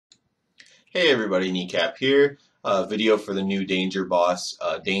Hey everybody, Kneecap here. Video for the new Danger boss,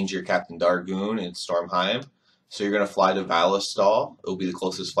 Danger Captain Dargun in Stormheim. So you're going to fly to Valistall. It'll be the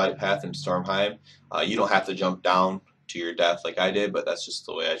closest flight path in Stormheim. You don't have to jump down to your death like I did, but that's just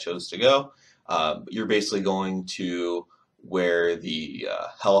the way I chose to go. You're basically going to where the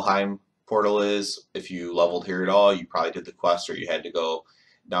Helheim portal is. If you leveled here at all, you probably did the quest or you had to go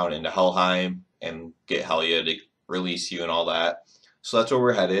down into Helheim and get Helia to release you and all that. So that's where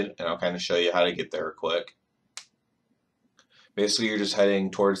we're headed, and I'll kind of show you how to get there quick. Basically, you're just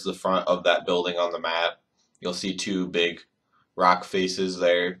heading towards the front of that building on the map. You'll see two big rock faces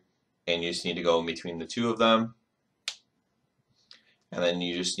there, and you just need to go in between the two of them. And then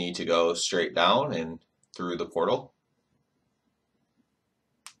you just need to go straight down and through the portal.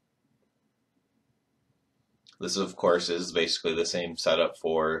 This, of course, is basically the same setup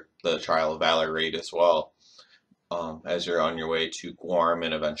for the Trial of Valor raid as well, as you're on your way to Guarm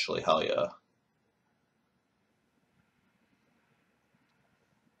and eventually Helia.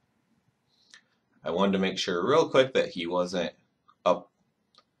 I wanted to make sure real quick that he wasn't up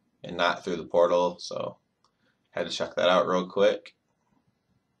and not through the portal, so had to check that out real quick.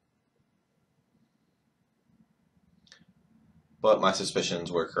 But my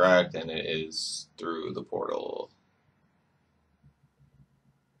suspicions were correct, and it is through the portal.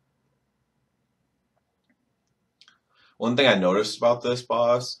 One thing I noticed about this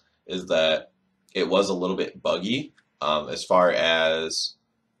boss is that it was a little bit buggy, as far as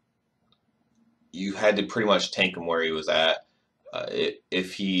you had to pretty much tank him where he was at.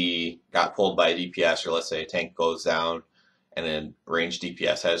 If he got pulled by a DPS, or let's say a tank goes down and then ranged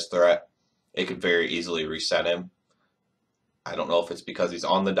DPS has threat, it could very easily reset him. I don't know if it's because he's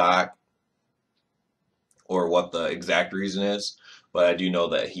on the dock or what the exact reason is, but I do know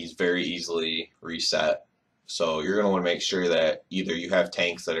that he's very easily reset. So you're going to want to make sure that either you have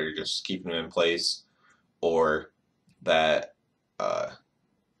tanks that are just keeping him in place, or that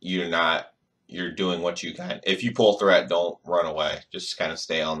you're doing what you can. If you pull threat, don't run away. Just kind of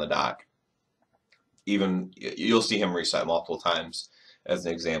stay on the dock. Even you'll see him reset multiple times as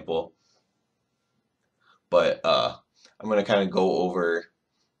an example. But I'm going to kind of go over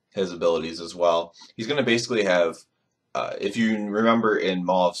his abilities as well. He's going to basically have, if you remember in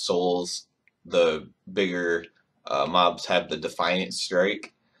Maw of Souls, the bigger mobs have the Defiant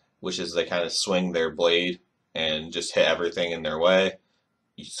Strike, which is they kind of swing their blade and just hit everything in their way.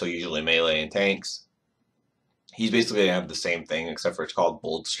 So usually melee and tanks. He's basically going to have the same thing, except for it's called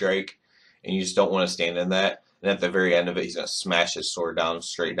Bold Strike, and you just don't want to stand in that. And at the very end of it, he's going to smash his sword down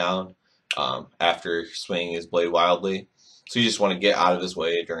straight down after swinging his blade wildly. So you just want to get out of his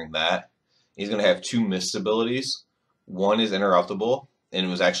way during that. He's going to have two missed abilities. One is interruptible, and it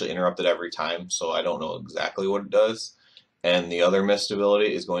was actually interrupted every time, so I don't know exactly what it does. And the other missed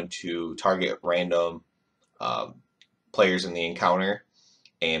ability is going to target random players in the encounter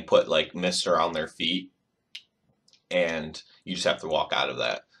and put like mist around their feet, and you just have to walk out of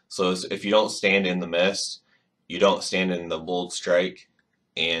that. So if you don't stand in the mist, you don't stand in the bold strike,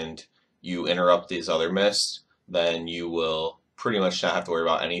 and you interrupt these other mists, then you will pretty much not have to worry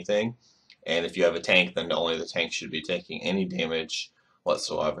about anything. And if you have a tank, then only the tank should be taking any damage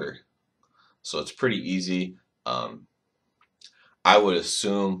whatsoever. So it's pretty easy. I would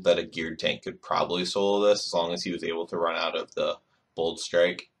assume that a geared tank could probably solo this as long as he was able to run out of the bold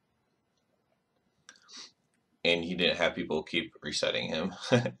strike and he didn't have people keep resetting him.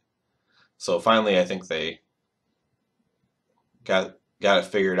 So finally, I think they got it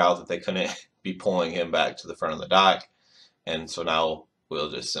figured out that they couldn't be pulling him back to the front of the dock, and so now we'll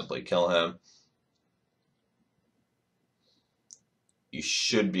just simply kill him. You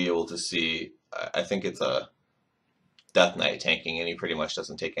should be able to see, I think it's a Death Knight tanking, and he pretty much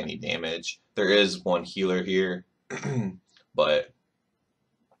doesn't take any damage. There is one healer here, but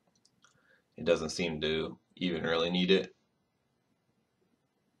it doesn't seem to even really need it.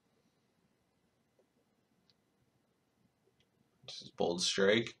 This is Bold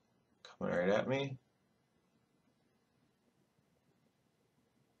Strike coming right at me.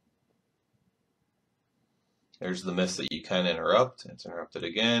 There's the mist that you can interrupt. It's interrupted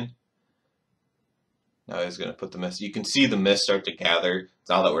again. Now he's going to put the mist. You can see the mist start to gather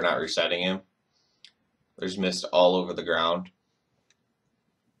now that we're not resetting him. There's mist all over the ground.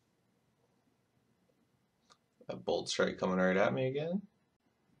 A bold strike coming right at me again.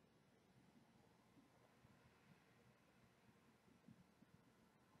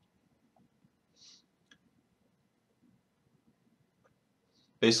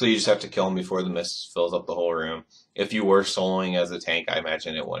 Basically, you just have to kill him before the mist fills up the whole room. If you were soloing as a tank, I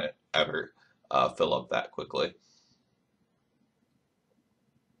imagine it wouldn't ever fill up that quickly.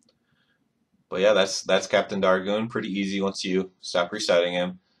 But yeah, that's Captain Dargun. Pretty easy once you stop resetting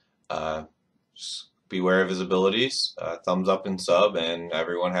him. Just beware of his abilities. Thumbs up and sub, and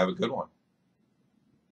everyone have a good one.